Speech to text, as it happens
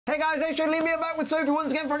Hey guys, Adrian, me back with Sophie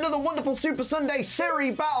once again for another wonderful Super Sunday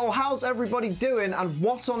Siri Battle. How's everybody doing? And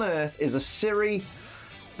what on earth is a Siri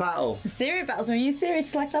Battle? A Siri Battles when you Siri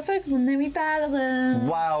select our Pokemon, then we battle them.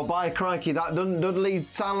 Wow, by crikey, that doesn't Dudley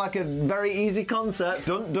sound like a very easy concept.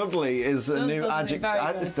 Dudley is a new adjective.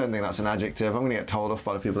 I don't think that's an adjective. I'm going to get told off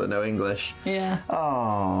by the people that know English. Yeah.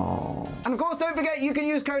 Oh. And of course, don't forget you can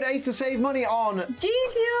use code ACE to save money on G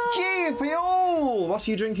Fuel. G Fuel. What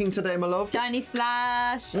are you drinking today, my love? Shiny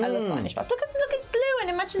Splash. I love Shiny Splash. Look, it's blue and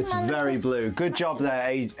it matches my. It's very blue. Good job there,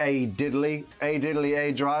 A Diddley,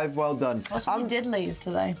 A Drive. Well done. What's with diddlies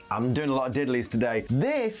today? I'm doing a lot of diddlies today.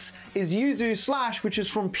 This is Yuzu Slash, which is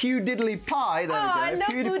from Pew Diddly Pie. There we go. I love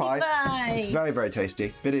PewDiePie. It's very, very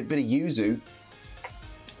tasty. Bit of Yuzu.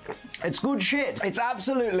 It's good shit. It's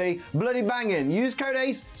absolutely bloody banging. Use code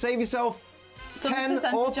ACE, save yourself 10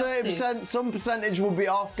 or 30%. Some percentage will be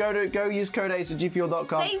off. Go use code ACE at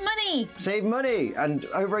gfuel.com. Save money. Save money. And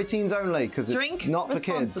over 18s only, because it's Drink not for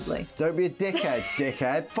kids. Don't be a dickhead,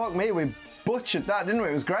 dickhead. Fuck me, we butchered that, didn't we?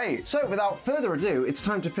 It was great. So without further ado, it's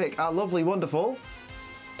time to pick our lovely, wonderful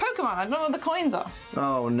Pokemon. I don't know where the coins are.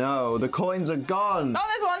 Oh no, the coins are gone. Oh,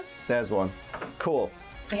 there's one. There's one. Cool.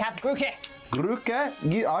 We have Grookey.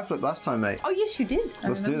 Grookey? I flipped last time, mate. Oh, yes, you did.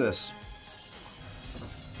 Let's do this.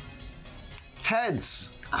 Heads.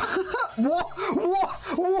 What? I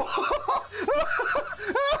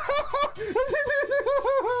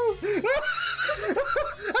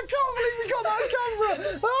can't believe we got that on camera.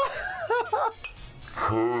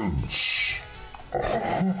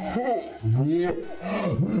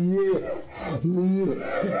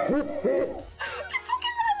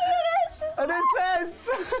 And it's heads.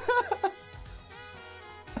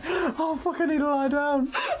 Oh fuck! I need to lie down.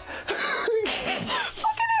 Fucking hit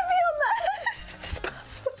me on that.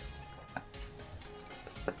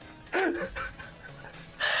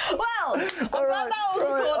 Well, I'm glad that was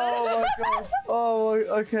recorded. Oh my god. Oh,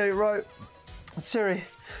 okay, right. Siri,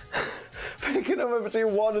 pick a number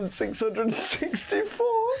between 1 and 664.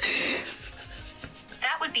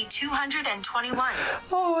 That would be 221.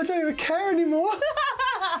 Oh, I don't even care anymore.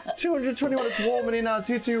 221, it's warm in here now.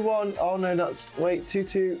 221. Oh no, that's, wait,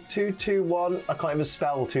 221. I can't even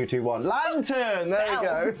spell 221. Lantern, there we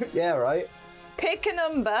go. Yeah, right. Pick a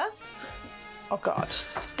number. Oh god,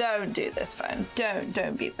 just don't do this, phone.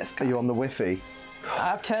 Don't beat this guy. Are you on the Wi-Fi?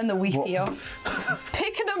 I've turned the Wi-Fi off.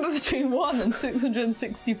 Pick a number between 1 and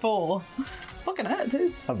 664. Fucking hurt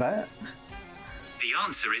too. I bet. The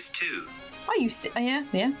answer is 2. Oh, yeah.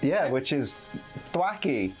 Yeah, which is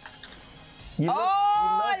thwacky. I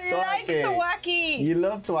like thwacky. You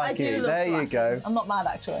love thwacky. I do love there thwacky. You go. I'm not mad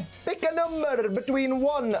actually. Pick a number between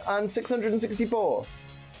 1 and 664.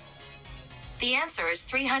 The answer is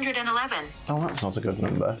 311. Oh, that's not a good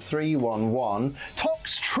number. 311.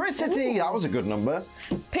 Toxtricity! Ooh. That was a good number.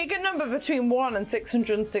 Pick a number between 1 and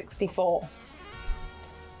 664.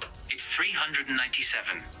 It's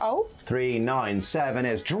 397. Oh? 397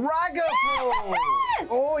 is Dragapult! Yes!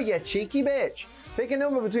 Oh, you cheeky bitch. Pick a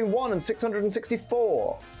number between 1 and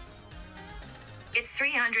 664. It's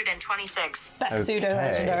 326. Best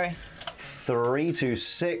pseudo-legendary.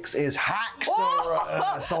 326 is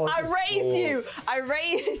Haxorus. Oh, I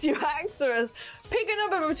raise you, Haxorus. Pick a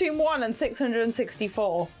number between 1 and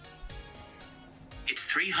 664. It's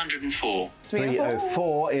 304.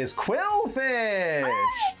 304 is Quillfish.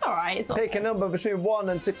 Oh, it's alright. It's Pick a number between 1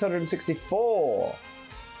 and 664.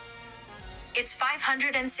 It's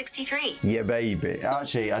 563. Yeah, baby.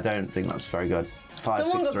 Actually, I don't think that's very good. 563.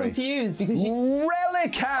 Someone got confused because you...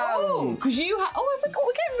 Relicanth! Oh, because you had... Oh, we're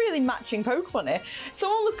getting really matching Pokemon here.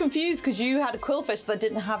 Someone was confused because you had a Quillfish that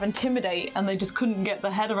didn't have Intimidate and they just couldn't get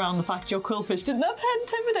their head around the fact your Quillfish didn't have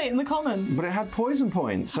Intimidate in the comments. But it had poison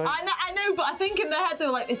points. So... I know, but I think in their head they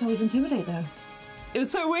were like, it's always Intimidate though. It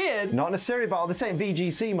was so weird. Not in a Siri Battle. This ain't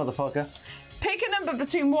VGC, motherfucker. Pick a number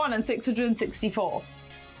between 1 and 664.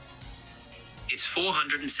 It's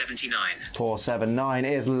 479. 479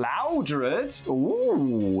 is Loudred.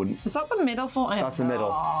 Ooh. Is that the middle for it? That's the middle.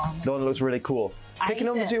 Oh. The one that looks really cool. Pick a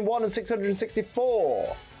number between 1 and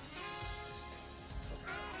 664.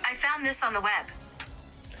 I found this on the web.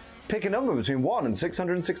 Pick a number between 1 and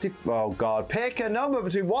 660. Oh god. Pick a number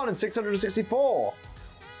between 1 and 664.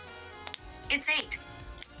 It's 8.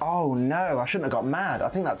 Oh no, I shouldn't have got mad. I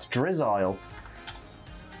think that's Drizzile.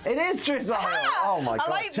 It is Drizzile! Oh my god, I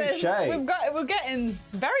like touche. this. We're getting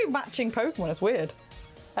very matching Pokemon, it's weird.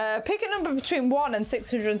 Pick a number between 1 and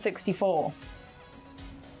 664.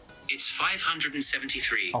 It's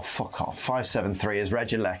 573. Oh fuck off, 573 is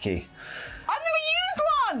Regieleki. I've never used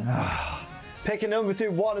one! Pick a number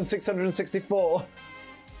between 1 and 664.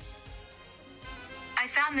 I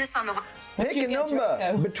found this on the web. Pick a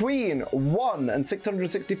number between 1 and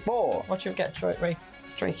 664. What you get, Drakey?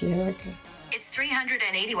 Here we go. It's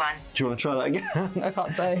 381. Do you want to try that again? I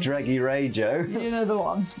can't say. Dreggy Rajo. You know the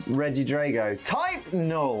one. Reggie Drago. Type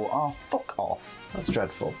null. Oh, fuck off. That's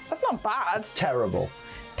dreadful. That's not bad. Terrible.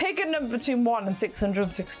 Pick a number between 1 and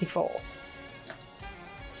 664.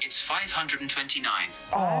 It's 529.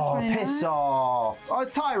 Oh, piss off. Oh,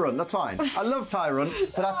 it's Tyrant. That's fine. I love Tyrant,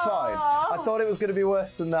 but that's fine. I thought it was going to be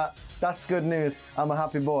worse than that. That's good news. I'm a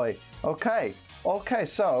happy boy. Okay. Okay,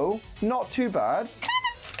 so not too bad.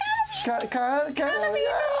 I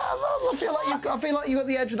feel like you got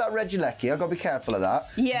the edge with that Regieleki. I've got to be careful of that.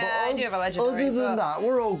 Yeah, I do have a legendary. Other than that,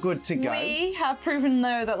 we're all good to go. We have proven,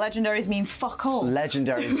 though, that legendaries mean fuck all.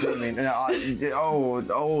 Legendaries do mean...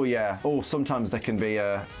 oh, yeah. Oh, sometimes they can be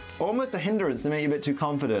almost a hindrance. They make you a bit too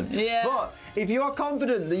confident. Yeah. But if you are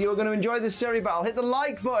confident that you're going to enjoy this Siri battle, hit the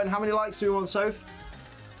like button. How many likes do we want, Soph?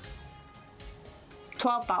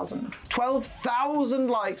 12,000. 12,000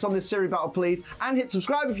 likes on this Siri battle, please. And hit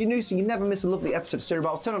subscribe if you're new so you never miss a lovely episode of Siri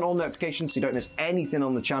battles. Turn on all notifications so you don't miss anything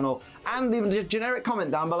on the channel. And leave a generic comment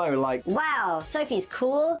down below like, wow, Sophie's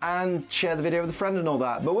cool. And share the video with a friend and all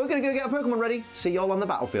that. But we're going to go get a Pokemon ready. See y'all on the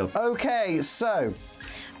battlefield. Okay, so.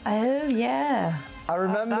 Oh, yeah. I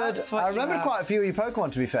remembered quite a few of your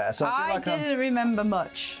Pokemon, to be fair. So I didn't remember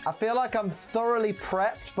much. I feel like I'm thoroughly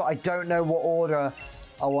prepped, but I don't know what order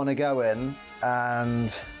I want to go in.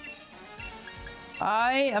 And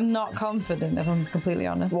I am not confident, if I'm completely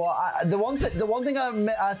honest. Well, the one thing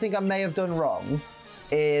I think I may have done wrong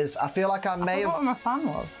is I feel like I may have. What my plan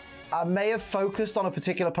was. I may have focused on a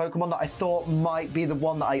particular Pokemon that I thought might be the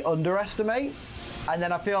one that I underestimate, and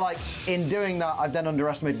then I feel like in doing that I've then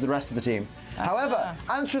underestimated the rest of the team. However,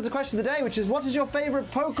 answer the question of the day, which is, what is your favourite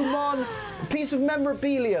Pokemon piece of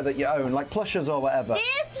memorabilia that you own, like plushes or whatever?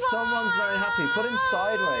 Someone's very happy. Put him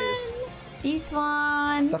sideways. This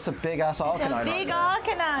one. That's a big ass Arcanine. It's a big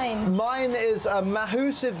Arcanine. Mine is a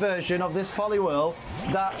Mahusive version of this Poliwhirl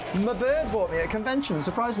that my bird bought me at a convention and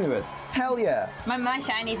surprised me with. Hell yeah. My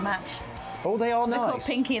shinies match. Oh, they are They're nice. called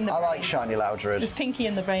Pinky in the Brain. I like shiny Loudred. It's Pinky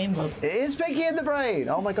in the Brain, bud. It is Pinky in the Brain.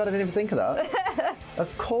 Oh my god, I didn't even think of that.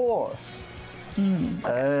 Of course.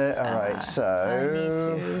 Alright,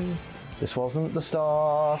 so. This wasn't the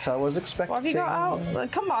start I was expecting. What have you got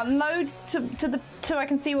out? Come on, load to I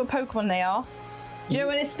can see what Pokemon they are. Do you know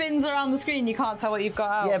when it spins around the screen, you can't tell what you've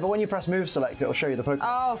got out? Yeah, but when you press move select, it'll show you the Pokemon.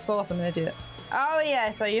 Oh, of course, I'm going to do it. Oh,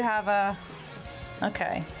 yeah, so you have a...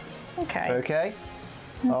 Okay. Okay. Okay.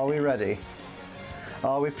 Are we ready?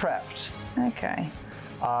 Are we prepped? Okay.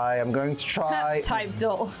 I am going to try... Type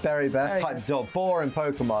dull. Very best. Type dull. Boring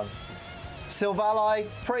Pokemon. Silvally,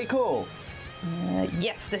 pretty cool.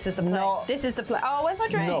 Yes, this is the play. This is the play. Oh, where's my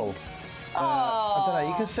drink? No. I don't know.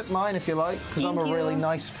 You can sip mine if you like, because I'm a really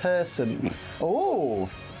nice person. Oh.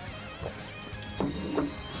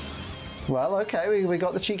 Well, okay. We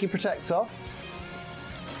got the cheeky protects off.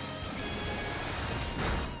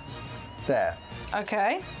 There.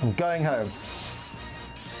 Okay. I'm going home.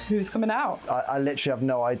 Who's coming out? I literally have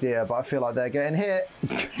no idea, but I feel like they're getting hit.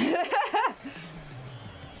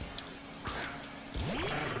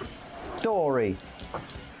 Dory.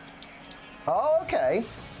 Oh, okay.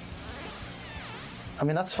 I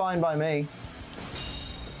mean, that's fine by me.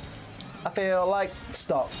 I feel like...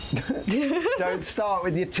 Stop. Don't start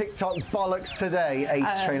with your TikTok bollocks today,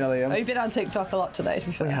 Ace Trainer Liam. We've been on TikTok a lot today, to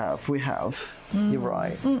be fair. We have. You're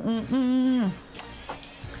right.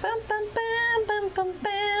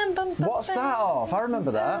 What's that off? I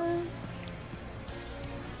remember that.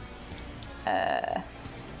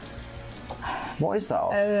 What is that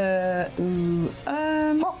off?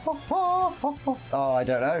 Oh, I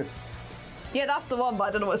don't know. Yeah, that's the one, but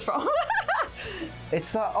I don't know what it's from.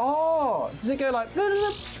 It's that. Oh, does it go like?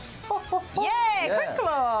 Yeah, Crickler.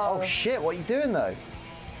 Oh shit! What are you doing though?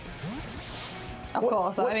 Of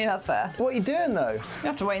course, I mean that's fair. What are you doing though? You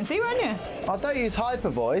have to wait and see, won't you? I don't use hyper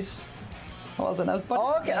voice. I wasn't a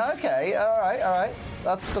Oh, okay, all right.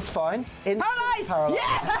 That's fine. Paralyze!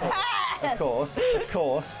 Yeah! Of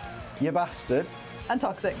course. You bastard. And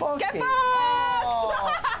toxic. Fuck Get it. fucked!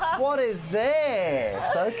 Oh, what is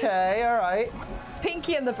this? Okay, all right.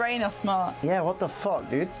 Pinky and the Brain are smart. Yeah, what the fuck,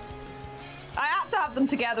 dude? I had to have them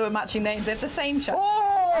together with matching names. They have the same shot.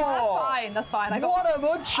 Oh! That's fine. What a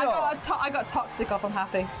mud shot! I got toxic off. I'm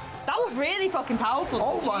happy. That was really fucking powerful.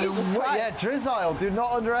 Oh my god! Yeah, Drizzile. Do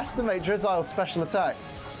not underestimate Drizzile's special attack.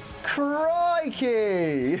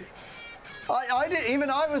 Crikey! I didn't. Even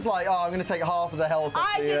I was like, oh, I'm going to take half of the health.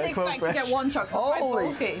 I didn't expect to get one shot.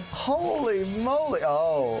 Holy moly!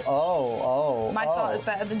 Oh! My start is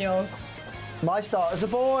better than yours. My start is a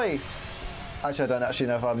boy. Actually, I don't actually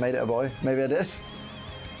know if I made it a boy. Maybe I did.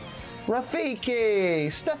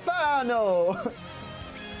 Rafiki! Stefano!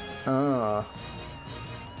 Ah.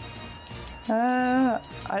 I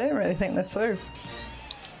didn't really think this through.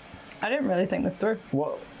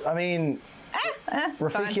 What? I mean,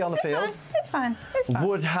 Rafiki on the field. It's fine. It's fine.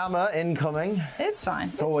 Woodhammer incoming. It's fine.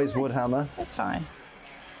 It's always fine. Woodhammer. It's fine.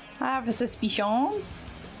 I have a suspicion.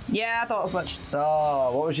 Yeah, I thought as much.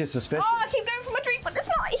 Oh, what was your suspicion? Oh, I keep going for my drink, but it's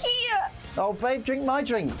not here. Oh, babe, drink my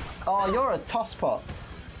drink. Oh, you're a tosspot.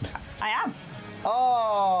 I am.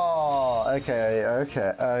 Oh, okay.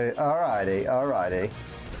 Alrighty.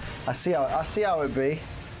 I see how it be.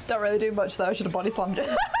 Don't really do much though. I should have body slammed it.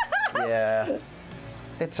 Yeah,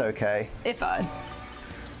 it's okay. It's fine.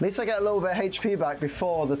 At least I get a little bit of HP back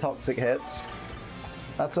before the toxic hits.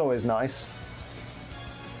 That's always nice.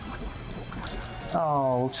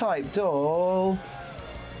 Oh, type doll.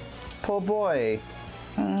 Poor boy.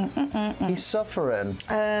 He's suffering.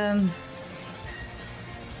 I've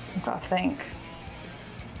got to think.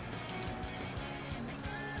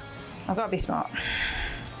 I've got to be smart.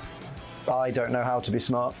 I don't know how to be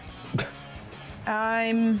smart.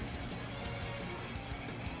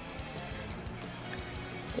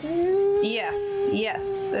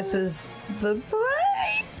 Yes, this is the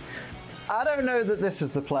play. I don't know that this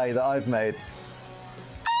is the play that I've made.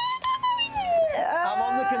 I'm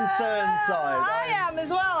on the concerned side. I am as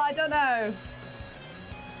well, I don't know.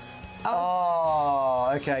 Oh,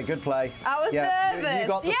 okay, good play. I was nervous. You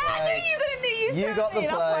got the play. I knew you were going to do You got the play.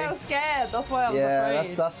 That's why I was scared. That's why I was afraid.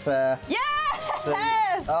 Yeah, that's fair. Yes! So,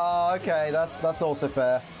 oh, okay, that's also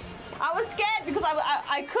fair. I was scared because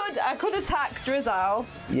I could attack Drizzle.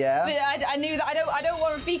 Yeah. But I knew that I don't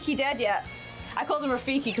want Rafiki dead yet. I called him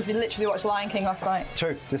Rafiki because we literally watched Lion King last night.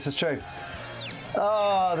 True. This is true.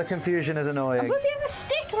 Oh, the confusion is annoying. Plus he has a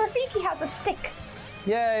stick. Rafiki has a stick.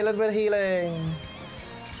 Yay, a little bit of healing.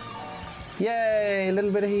 Yay, a little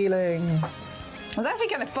bit of healing. It was actually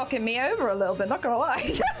kind of fucking me over a little bit, not gonna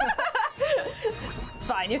lie. It's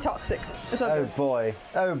fine, you're toxic. It's okay. Oh boy.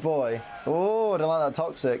 Oh boy. Oh, I don't like that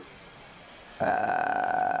toxic. Yeah,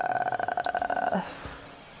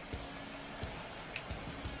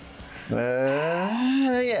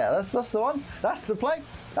 that's the one. That's the play.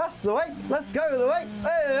 That's the way. Let's go the way.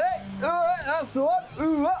 Hey, that's the one.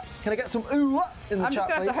 Ooh, can I get some ooh in the chat, I'm just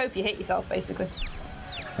gonna please? have to hope you hit yourself, basically.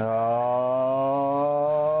 Oh.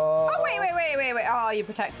 Oh wait. Oh, you're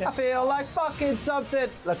protected. I feel like fucking something.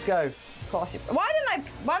 Let's go. Of course you. Why didn't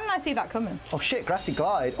I see that coming? Oh shit, grassy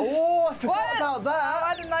glide. Oh, I forgot about that.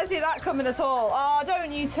 Why didn't I see that coming at all? Oh,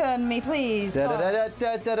 don't you turn me, please.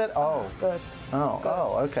 Oh. Good.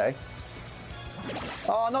 Oh, okay.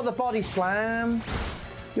 Oh, not the body slam.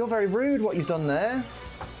 You're very rude what you've done there.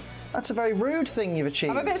 That's a very rude thing you've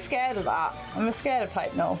achieved. I'm a bit scared of that. I'm scared of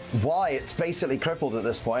type null. Why? It's basically crippled at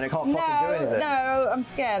this point. It can't fucking do anything. No, I'm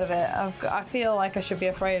scared of it. I feel like I should be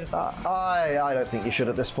afraid of that. I don't think you should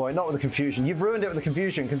at this point. Not with the confusion. You've ruined it with the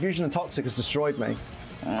confusion. Confusion and toxic has destroyed me.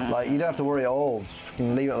 Like, you don't have to worry at all. Just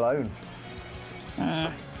fucking leave it alone.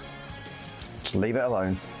 Just leave it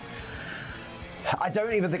alone. I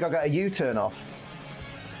don't even think I got a U-turn off.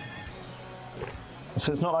 So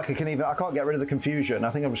it's not like I can't get rid of the confusion. I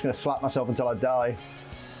think I'm just going to slap myself until I die.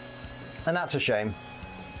 And that's a shame.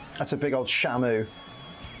 That's a big old shamu,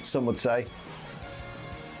 some would say.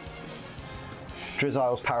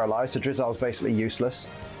 Drizzle's paralysed, so Drizzle's basically useless.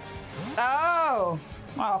 Oh,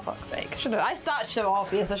 fuck's sake. That's so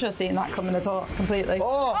obvious. I should have seen that coming at all completely.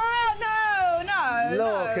 Oh, no.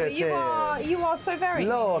 Look at him. You are so very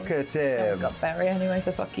Look at him. I've got berry anyway,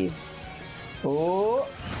 so fuck you. Oh.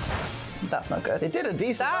 That's not good. It did a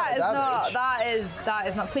decent amount of damage. That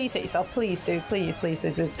is not. Please hit yourself. Please do. Please. No, this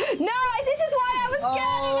is why I was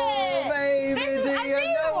scared of it. Oh, baby, do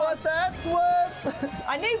you know what that's worth?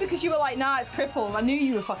 I knew because you were like, nah, it's crippled. I knew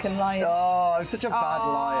you were fucking lying. Oh, I'm such a bad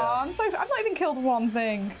liar. I've not even killed one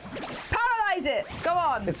thing. Paralyze it. Go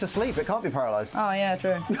on. It's asleep. It can't be paralysed. Oh, yeah,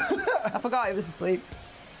 true. I forgot it was asleep.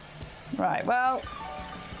 Right, well,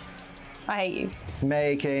 I hate you.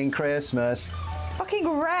 Making Christmas. Fucking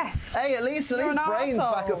rest. Hey, at least Brain's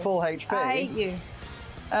back at full HP. I hate you.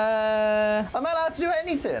 I'm not allowed to do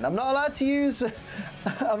anything. I'm not allowed to use... I'm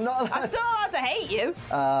still allowed to hate you.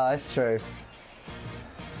 That's true.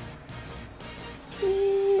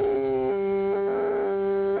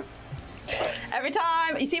 Every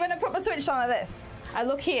time, you see when I put my Switch on like this, I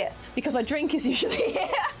look here because my drink is usually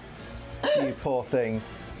here. You poor thing.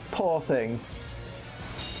 Poor thing.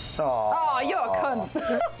 Oh, you're a cunt.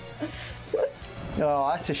 Oh,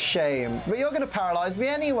 that's a shame. But you're going to paralyse me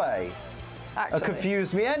anyway. Actually. Or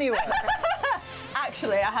confuse me anyway.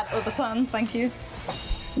 Actually, I had other plans, thank you.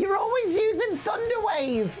 You're always using Thunder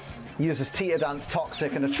Wave. Uses Teeter Dance,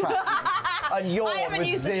 Toxic, and Attract. And you're I haven't with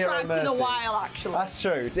used zero Attract mercy. in a while, actually. That's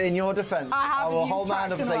true. In your defence, I will hold my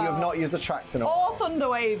hand up and say you have not used Attract in a while. Or Thunder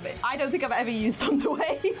Wave. I don't think I've ever used Thunder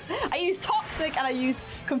Wave. I use Toxic and I use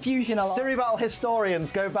Confusion a lot. Siri Battle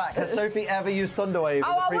historians, go back. Has Sophie ever used Thunder Wave in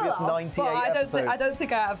the previous 98 episodes? I don't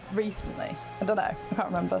think I have recently. I don't know. I can't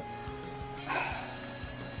remember.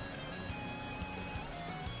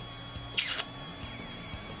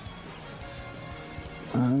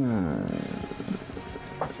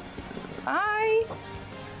 I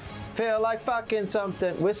feel like fucking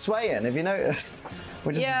something. We're swaying, have you noticed?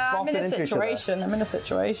 We're just I'm in bopping a into each other. situation. I'm in a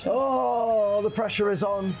situation. Oh, the pressure is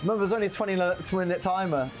on. Remember, there's only a 20-minute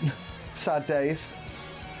timer. Sad days.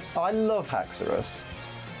 I love Haxorus.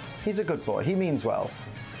 He's a good boy. He means well.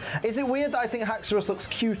 Is it weird that I think Haxorus looks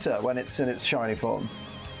cuter when it's in its shiny form?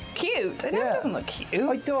 Cute? It doesn't look cute.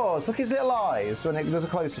 It does. Look at his little eyes when there's a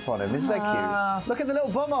close-up on him. Isn't that cute? Look at the little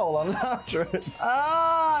bumhole on Haxorus.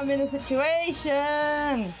 Oh, I'm in a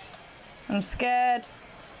situation. I'm scared.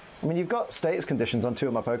 I mean, you've got status conditions on 2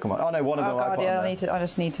 of my Pokemon. Oh no, one of them I put on there. I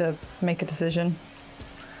just need to make a decision.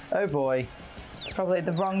 Oh boy. It's probably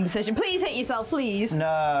the wrong decision. Please hit yourself, please.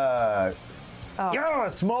 No. Oh. Yeah,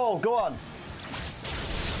 small. Go on.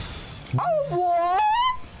 Oh, what?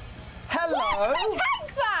 Hello. What?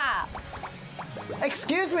 Take that.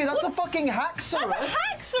 Excuse me, that's a fucking Haxorus. That's a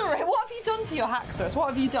Haxorus. What have you done to your Haxorus? What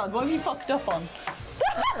have you done? What have you fucked up on?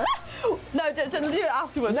 No, do it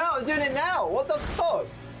afterwards. No, I'm doing it now. What the fuck?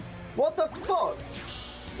 What the fuck?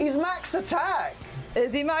 He's max attack.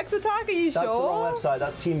 Is he max attack? Are you sure? That's the wrong website.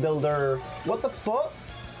 That's Team Builder. What the fuck?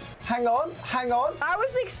 Hang on, hang on. I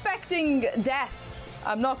was expecting death.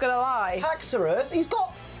 I'm not gonna lie. Haxorus,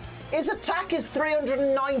 his attack is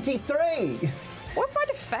 393. What's my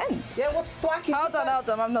defense? Yeah, what's Thwacky's Hold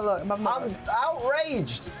on. I'm not looking. I'm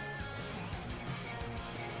outraged.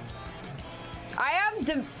 I am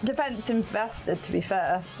defense invested, to be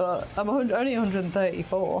fair, but I'm only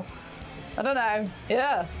 134. I don't know.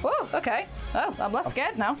 Yeah. Whoa, okay. Oh, I'm less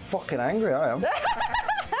scared now. Fucking angry I am.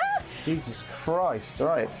 Jesus Christ,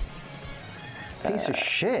 right. Piece of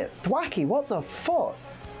shit. Thwacky, what the fuck?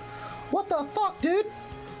 What the fuck, dude?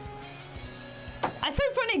 It's so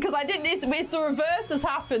funny because I didn't. It's the reverse has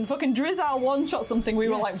happened. Fucking Drizzle one-shot something. We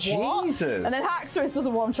were like, what? Jesus. And then Haxorus does a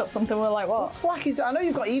one-shot something. We're like, what? Slacky's. I know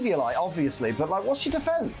you've got Eviolite, obviously, but like, what's your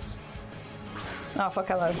defense? Oh fuck,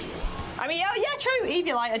 hello. I mean, oh yeah, true.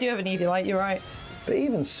 Eviolite. I do have an Eviolite. You're right. But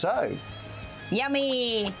even so.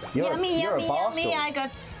 Yummy. You're a yummy. bastard. I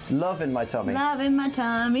got love in my tummy. love in my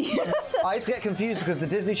tummy. I used to get confused because the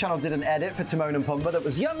Disney Channel did an edit for Timon and Pumbaa that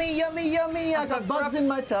was yummy, yummy, yummy. I got bugs in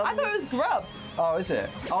my tummy. I thought it was grub. Oh, is it?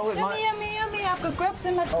 Oh, it might. Yummy, yummy. I've got grubs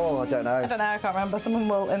in my tummy. Oh, I don't know. I don't know. I can't remember. Someone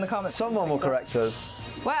will in the comments. Someone will correct us.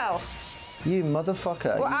 Well. You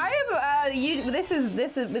motherfucker. Well, I am. This is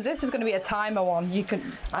going to be a timer one. You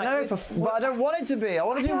can. I know, but I don't want it to be. I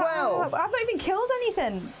want to do well. I've not even killed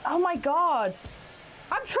anything. Oh my god.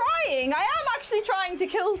 I'm trying. I am actually trying to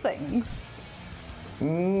kill things.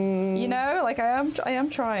 You know, like I am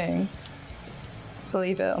trying.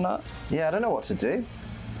 Believe it or not. Yeah, I don't know what to do.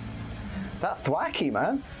 That Thwacky,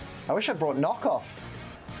 man. I wish I brought knockoff.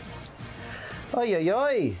 Oi, oi,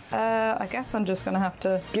 oi. I guess I'm just gonna have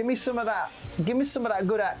to. Give me some of that. Give me some of that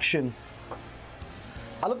good action.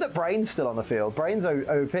 I love that Brain's still on the field. Brain's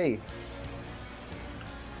OP.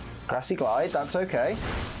 Grassy Glide, that's okay.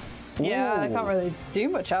 Yeah, Ooh. I can't really do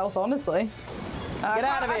much else, honestly. Get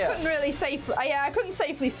out of here. I couldn't really safely. Yeah, I couldn't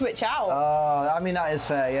safely switch out. I mean, that is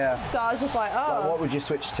fair, yeah. So I was just like, oh. Like, what would you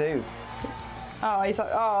switch to? Oh, he's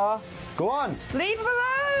like, oh. Go on. Leave him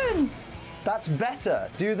alone. That's better.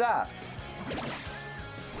 Do that.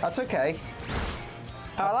 That's okay.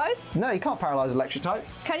 Paralyze? No, you can't paralyze electric type.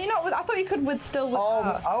 Can you not? I thought you could with still with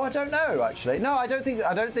that. Oh, I don't know actually. No, I don't think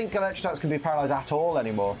electric types can be paralyzed at all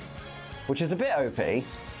anymore, which is a bit OP.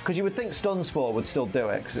 Because you would think Stun Spore would still do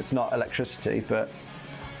it because it's not electricity, but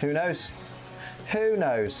who knows? Who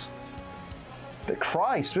knows? But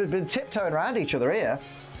Christ, we've been tiptoeing around each other here.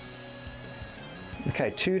 Okay,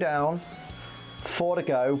 2 down, 4 to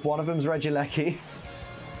go. One of them's Regieleki.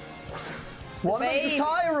 One of them's a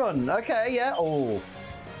Tyrant. Okay, yeah. Oh,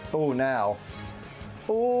 now.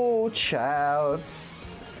 Oh, child.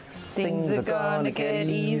 Things are gonna get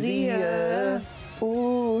easier.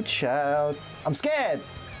 Oh, child. I'm scared.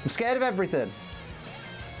 I'm scared of everything.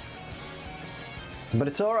 But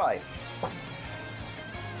it's all right.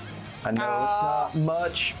 I know it's not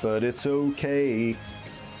much, but it's okay.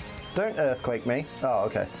 Don't earthquake me. Oh,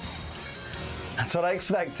 okay. That's what I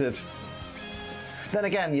expected. Then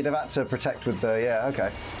again, you'd have had to protect with the... Yeah, okay.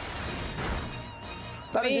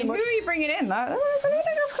 I mean, who are you bringing in? I think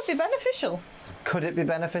this could be beneficial. Could it be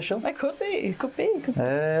beneficial? It could be. It could be. It could be.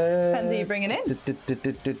 Depends who you're bringing in.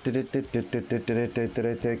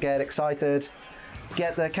 Get excited.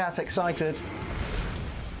 Get the cat excited.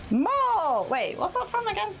 Maul! Wait, what's that from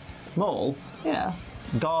again? Maul? Yeah.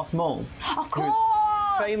 Darth Maul. Of course!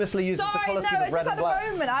 Famously uses the colour scheme of red and black.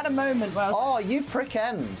 I had a moment where I was Oh, you prick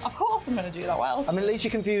end. Of course I'm going to do that. Well, I mean, at least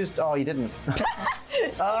you're confused. Oh, you didn't.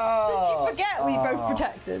 Oh, did you forget we both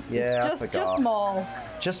protected? Yeah, it's I forgot. Just Maul.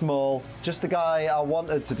 Just Maul. Just the guy I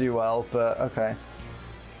wanted to do well, but okay.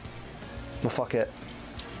 Well, fuck it.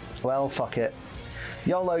 Well, fuck it.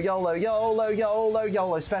 YOLO, YOLO, YOLO, YOLO,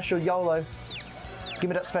 YOLO, special YOLO. Give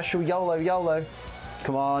me that special YOLO, YOLO.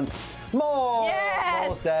 Come on. Maul! Yes!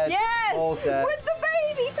 Maul's dead. Yes! Maul's dead. With the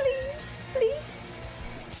baby, please. Please.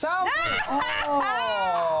 Sound!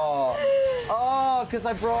 Oh! Oh, because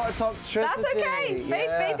I brought a toxicity. That's okay.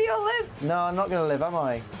 Yeah. Baby will live. No, I'm not going to live, am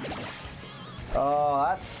I? Oh,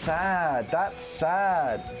 that's sad. That's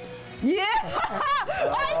sad. Yeah!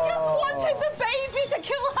 I just wanted the baby to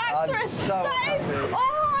kill Haxorus. I'm so That is happy. all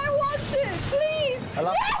I wanted. Please. I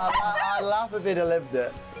laugh if he'd have lived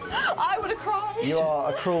it. I would have cried. You are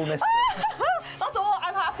a cruel mistress. That's all.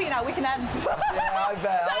 I'm happy now. We can end. Yeah, I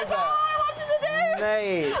bet. That's all I wanted to do.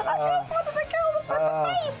 Mate. I just wanted to kill the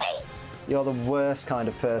baby. You're the worst kind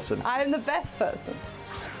of person. I'm the best person.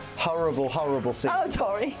 Horrible, horrible scene. Oh,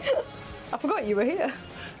 Tori. I forgot you were here.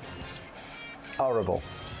 Horrible.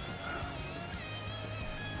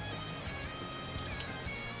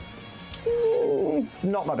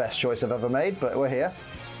 Not my best choice I've ever made, but we're here.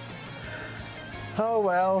 Oh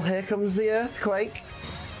well, here comes the earthquake.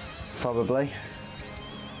 Probably.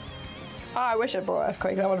 Oh, I wish I brought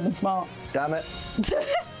Earthquake. That would have been smart. Damn it.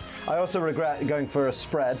 I also regret going for a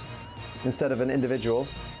spread instead of an individual.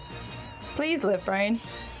 Please live, Brain.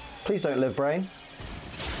 Please don't live, Brain.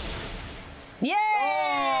 Yay!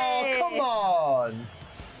 Oh, come on!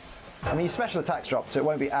 I mean, your special attack's dropped, so it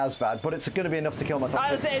won't be as bad, but it's going to be enough to kill my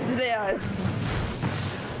top.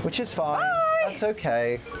 Which is fine. Bye. That's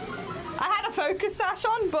okay. I had a focus sash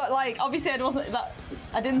on, but like obviously I wasn't that.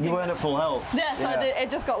 I didn't. You weren't at full health. Yeah, so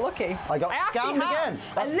it just got lucky. I got scammed again.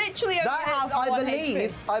 I literally only have one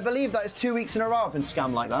HP. I believe that is 2 weeks in a row I've been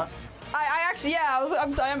scammed like that. I actually, yeah,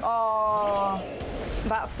 I'm oh,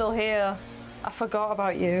 that's still here. I forgot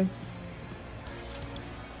about you.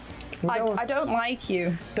 I don't like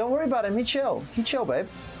you. Don't worry about him. He chill. He chill, babe.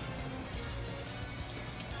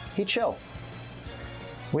 He chill.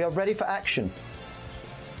 We are ready for action,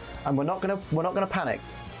 and we're not gonna panic.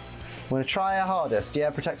 We're gonna try our hardest. Yeah,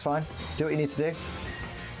 protect's fine. Do what you need to do.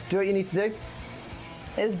 Do what you need to do.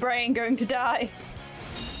 Is Brain going to die?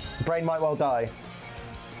 Brain might well die.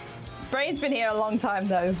 Brain's been here a long time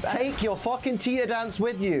though. Take your fucking Tia dance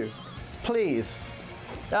with you, please.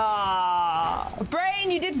 Ah, Brain,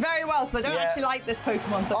 you did very well because I don't actually like this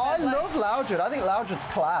Pokemon. So I love Loudred. I think Loudred's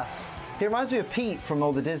class. He reminds me of Pete from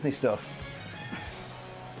all the Disney stuff.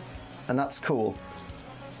 And that's cool.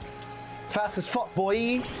 Fast as fuck,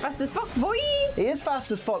 boy. Fast as fuck, boy. He is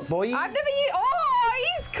fast as fuck, boy. I've never used. Oh,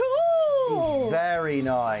 he's cool. He's very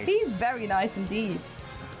nice. He's very nice indeed.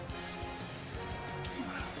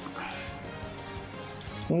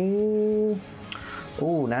 Ooh.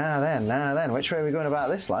 Ooh, now then. Which way are we going about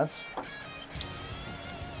this, lads?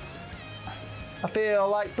 I feel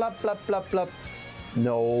like blah, blah, blah, blah.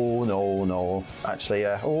 No. Actually,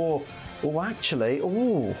 yeah. Oh, actually.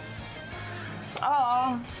 Ooh.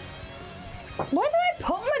 Oh. Where did I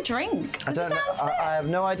put my drink? I don't know. I have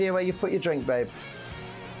no idea where you put your drink, babe.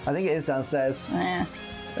 I think it is downstairs. Yeah.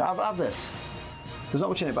 Have this. There's not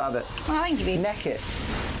much in it, but have it. Oh, thank you. Neck it.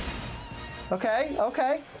 Okay.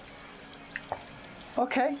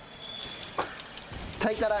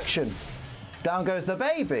 Take that action. Down goes the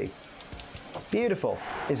baby. Beautiful.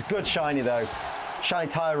 It's good shiny though. Shiny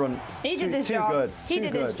Tyrant. He did his job. Too good. He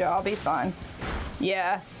did his job. He's fine.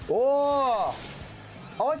 Yeah. Oh,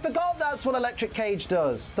 I forgot that's what Electric Cage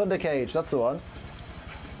does. Thunder Cage, that's the one.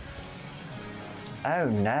 Oh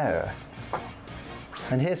no.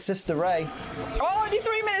 And here's Sister Ray. Oh, only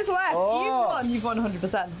 3 minutes left. Oh. You've won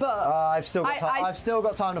 100%. But I've still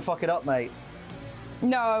got time to fuck it up, mate.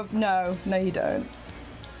 No, you don't.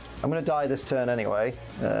 I'm gonna die this turn anyway.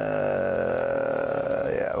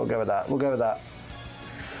 Yeah, we'll go with that.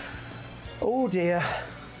 Oh dear.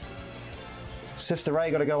 Sister Ray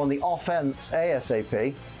got to go on the offense ASAP.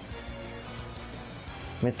 I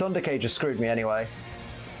mean, Thunder Cage just screwed me anyway.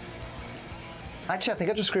 Actually, I think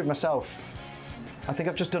I just screwed myself. I think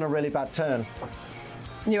I've just done a really bad turn.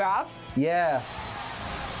 You have? Yeah.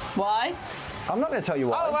 Why? I'm not going to tell you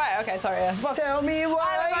why. Oh, right, okay, sorry. Yeah. Tell me why.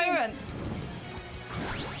 I have a moment.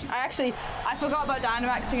 I forgot about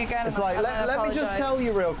Dynamaxing again. It's like, let me just tell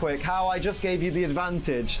you real quick how I just gave you the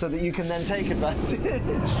advantage so that you can then take advantage.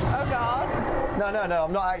 Oh, God. No,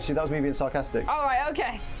 I'm not actually. That was me being sarcastic. All right,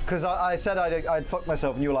 okay. Because I said I'd fuck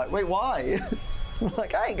myself, and you were like, wait, why? I'm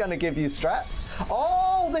like, I ain't gonna give you strats.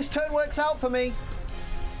 Oh, this turn works out for me.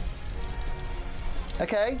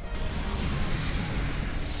 Okay.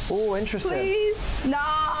 Oh, interesting. Please? No.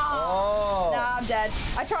 Oh. No, I'm dead.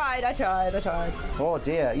 I tried. Oh,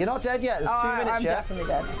 dear. You're not dead yet. There's 2 minutes I'm yet. definitely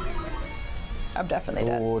dead. I'm definitely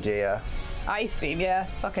dead. Oh, dear. Ice Beam, yeah.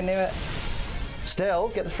 Fucking knew it. Still,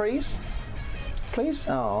 get the freeze. Please?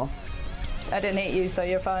 Oh. I didn't hit you, so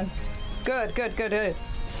you're fine. Good.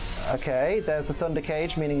 Okay, there's the Thunder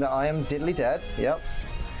Cage, meaning that I am diddly dead. Yep.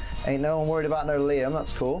 Ain't no one worried about no Liam.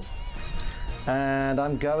 That's cool. And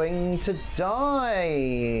I'm going to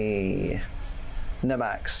die.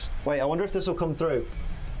 Dynamax. Wait, I wonder if this will come through.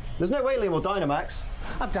 There's no way Liam will Dynamax.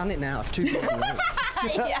 I've done it now. 2 late.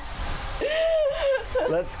 Yeah.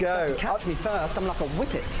 Let's go. Catch me first. I'm like a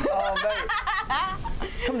whippet. Oh, mate.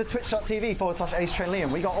 Come to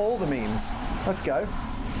twitch.tv/AceTrainLiam. We got all the memes. Let's go.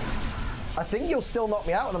 I think you'll still knock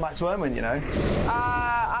me out with a Max Wormwind, you know.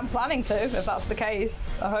 I'm planning to, if that's the case.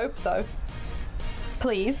 I hope so.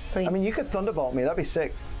 Please. I mean, you could Thunderbolt me. That'd be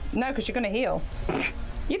sick. No, because you're going to heal.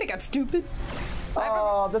 You think I'm stupid?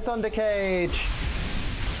 Oh, the Thunder Cage.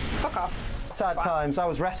 Fuck off. Sad times. I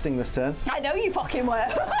was resting this turn. I know you fucking were.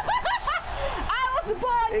 I was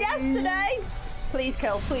born yesterday. Please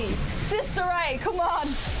kill, please. Sister Ray, come on.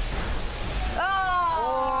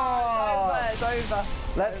 Oh. It's over.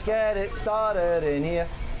 Let's get it started in here.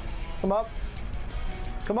 Come on.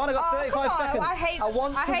 Come on, I got 35 seconds. I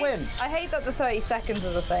want to win. I hate that the 30 seconds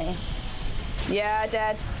is a thing. Yeah,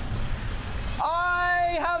 dead.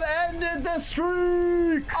 I have ended the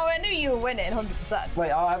streak! Oh, I knew you were winning, 100%.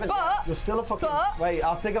 Wait, I haven't. But, there's still a fucking. Wait,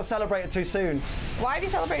 I think I've celebrated too soon. Why have you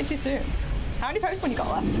celebrated too soon? How many Pokemon you got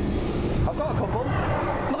left? I've got a couple.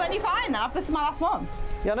 Well, then you're fine now. This is my last one.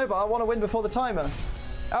 Yeah, no, but I want to win before the timer.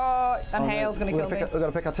 Oh, and Hale's going to kill me. We've got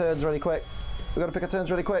to pick our turns really quick.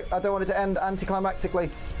 I don't want it to end anticlimactically.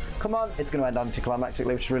 Come on. It's going to end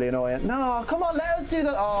anticlimactically, which is really annoying. No, come on, let us do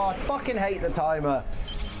that. Oh, I fucking hate the timer.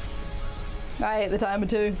 I hate the timer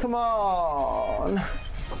too. Come on.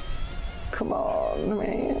 Come on,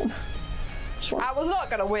 man. I was not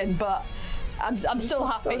going to win, but I'm still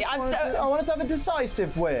happy. I wanted to have a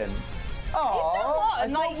decisive win. Oh, you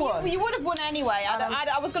still won. You would have won anyway.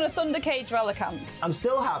 I was going to Thunder Cage Relicanth. I'm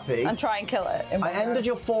still happy. And try and kill it. I ended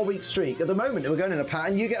your 4-week streak. At the moment, we're going in a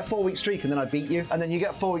pattern. You get a 4-week streak and then I beat you. And then you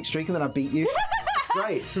get a 4-week streak and then I beat you. It's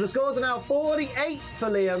great. So the scores are now 48 for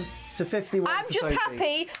Liam to 51 I'm for just Sophie.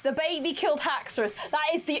 happy the baby killed Haxorus.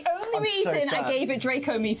 That is the only reason I gave it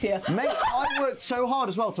Draco Meteor. Mate, I worked so hard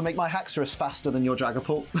as well to make my Haxorus faster than your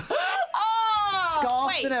Dragapult.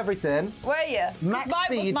 Scarfed and everything. Were you? Max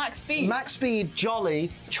speed. Max speed. Max speed,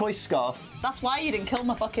 jolly, choice scarf. That's why you didn't kill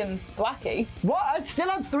my fucking Wacky. What? I still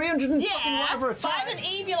had 300 and fucking whatever attack. But I didn't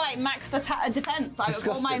even like maxed defense.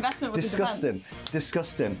 All my investment was disgusting.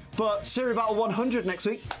 Disgusting. But Siri Battle 100 next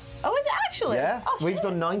week. Oh, is it actually? Yeah. Oh, we've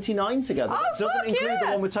done 99 together. Oh, It doesn't include the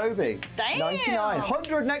one with Toby. Damn. 99.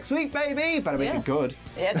 100 next week, baby. Better make it good.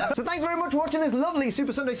 Yeah. So thanks very much for watching this lovely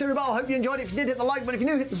Super Sunday Siri Battle. Hope you enjoyed it. If you did, hit the like button. If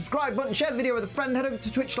you're new, hit the subscribe button. Share the video with a friend. Head over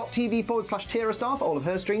to twitch.tv/Tearastar for all of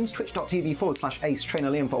her streams.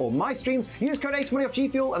 Twitch.tv/AceTrainerLiam for all my streams. Use code ACE for money off G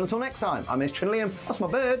Fuel. And until next time, I'm AceTrainerLiam. That's my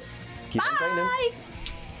bird. Keep on training.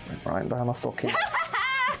 Right down my fucking...